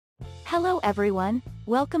Hello everyone,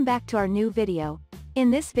 welcome back to our new video.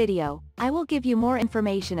 In this video, I will give you more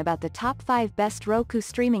information about the top 5 best Roku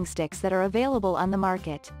streaming sticks that are available on the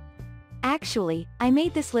market. Actually, I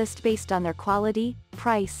made this list based on their quality,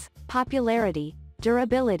 price, popularity,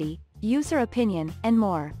 durability, user opinion, and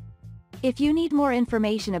more. If you need more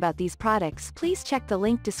information about these products, please check the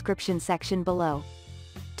link description section below.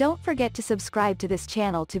 Don't forget to subscribe to this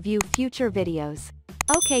channel to view future videos.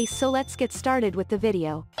 Okay, so let's get started with the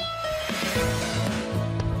video.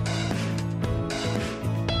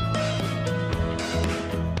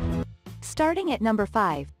 Starting at number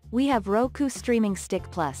 5, we have Roku Streaming Stick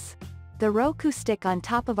Plus. The Roku stick on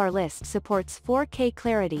top of our list supports 4K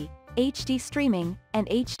clarity, HD streaming, and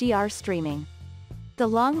HDR streaming. The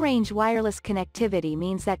long-range wireless connectivity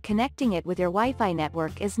means that connecting it with your Wi-Fi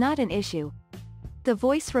network is not an issue. The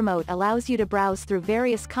voice remote allows you to browse through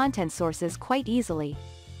various content sources quite easily.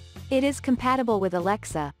 It is compatible with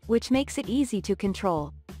Alexa, which makes it easy to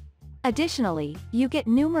control. Additionally, you get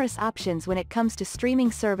numerous options when it comes to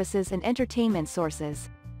streaming services and entertainment sources.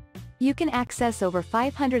 You can access over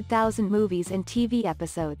 500,000 movies and TV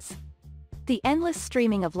episodes. The endless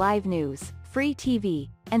streaming of live news, free TV,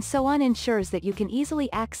 and so on ensures that you can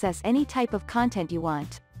easily access any type of content you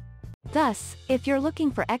want. Thus, if you're looking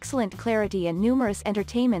for excellent clarity and numerous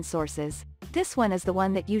entertainment sources, this one is the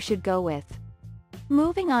one that you should go with.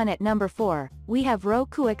 Moving on at number 4, we have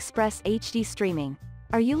Roku Express HD Streaming.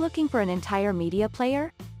 Are you looking for an entire media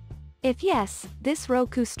player? If yes, this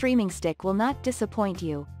Roku streaming stick will not disappoint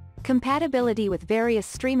you. Compatibility with various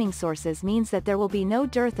streaming sources means that there will be no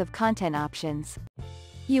dearth of content options.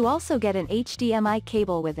 You also get an HDMI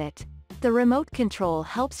cable with it. The remote control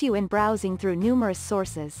helps you in browsing through numerous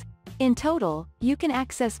sources. In total, you can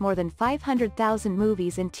access more than 500,000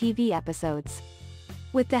 movies and TV episodes.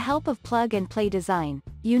 With the help of plug-and-play design,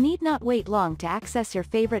 you need not wait long to access your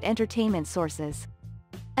favorite entertainment sources.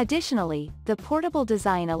 Additionally, the portable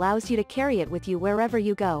design allows you to carry it with you wherever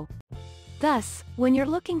you go. Thus, when you're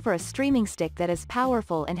looking for a streaming stick that is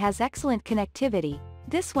powerful and has excellent connectivity,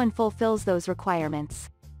 this one fulfills those requirements.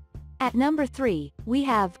 At number 3, we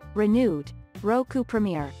have Renewed Roku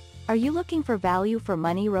Premier. Are you looking for value for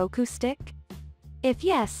money Roku stick? If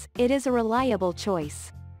yes, it is a reliable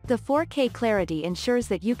choice. The 4K clarity ensures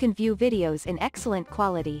that you can view videos in excellent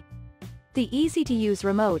quality. The easy-to-use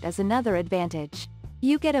remote is another advantage.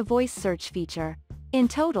 You get a voice search feature. In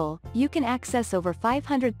total, you can access over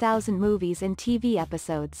 500,000 movies and TV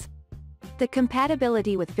episodes. The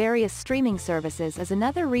compatibility with various streaming services is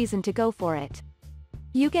another reason to go for it.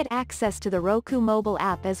 You get access to the Roku mobile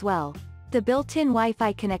app as well. The built-in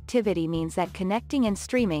Wi-Fi connectivity means that connecting and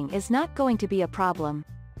streaming is not going to be a problem.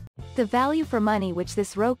 The value for money which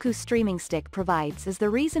this Roku streaming stick provides is the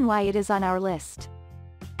reason why it is on our list.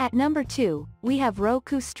 At number 2, we have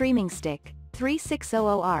Roku Streaming Stick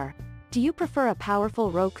 3600R. Do you prefer a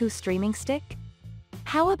powerful Roku streaming stick?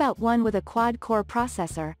 How about one with a quad-core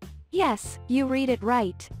processor? Yes, you read it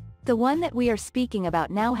right. The one that we are speaking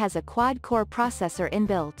about now has a quad-core processor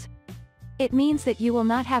inbuilt. It means that you will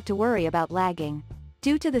not have to worry about lagging.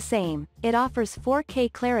 Due to the same, it offers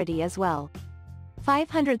 4K clarity as well.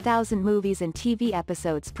 500,000 movies and TV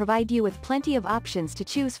episodes provide you with plenty of options to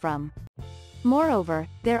choose from. Moreover,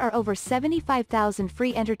 there are over 75,000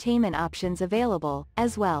 free entertainment options available,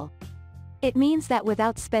 as well. It means that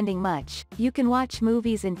without spending much, you can watch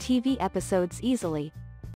movies and TV episodes easily.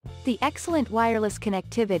 The excellent wireless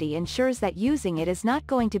connectivity ensures that using it is not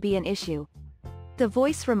going to be an issue. The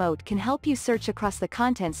voice remote can help you search across the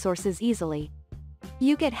content sources easily.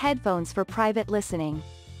 You get headphones for private listening.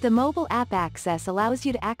 The mobile app access allows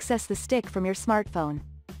you to access the stick from your smartphone.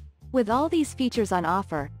 With all these features on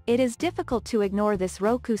offer, it is difficult to ignore this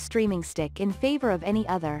Roku streaming stick in favor of any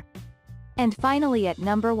other. And finally at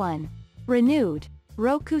number 1. Renewed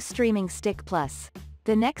Roku Streaming Stick Plus.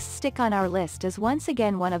 The next stick on our list is once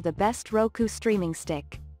again one of the best Roku streaming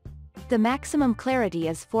stick. The maximum clarity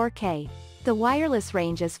is 4K. The wireless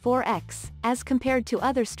range is 4x, as compared to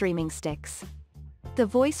other streaming sticks. The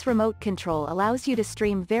voice remote control allows you to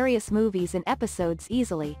stream various movies and episodes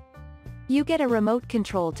easily. You get a remote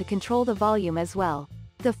control to control the volume as well.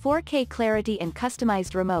 The 4K clarity and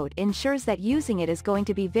customized remote ensures that using it is going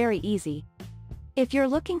to be very easy. If you're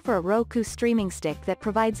looking for a Roku streaming stick that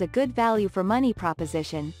provides a good value for money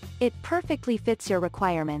proposition, it perfectly fits your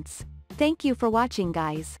requirements. Thank you for watching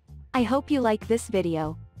guys. I hope you like this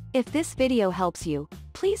video. If this video helps you,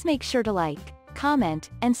 please make sure to like, comment,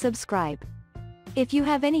 and subscribe. If you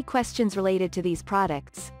have any questions related to these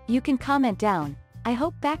products, you can comment down. I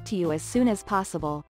hope back to you as soon as possible.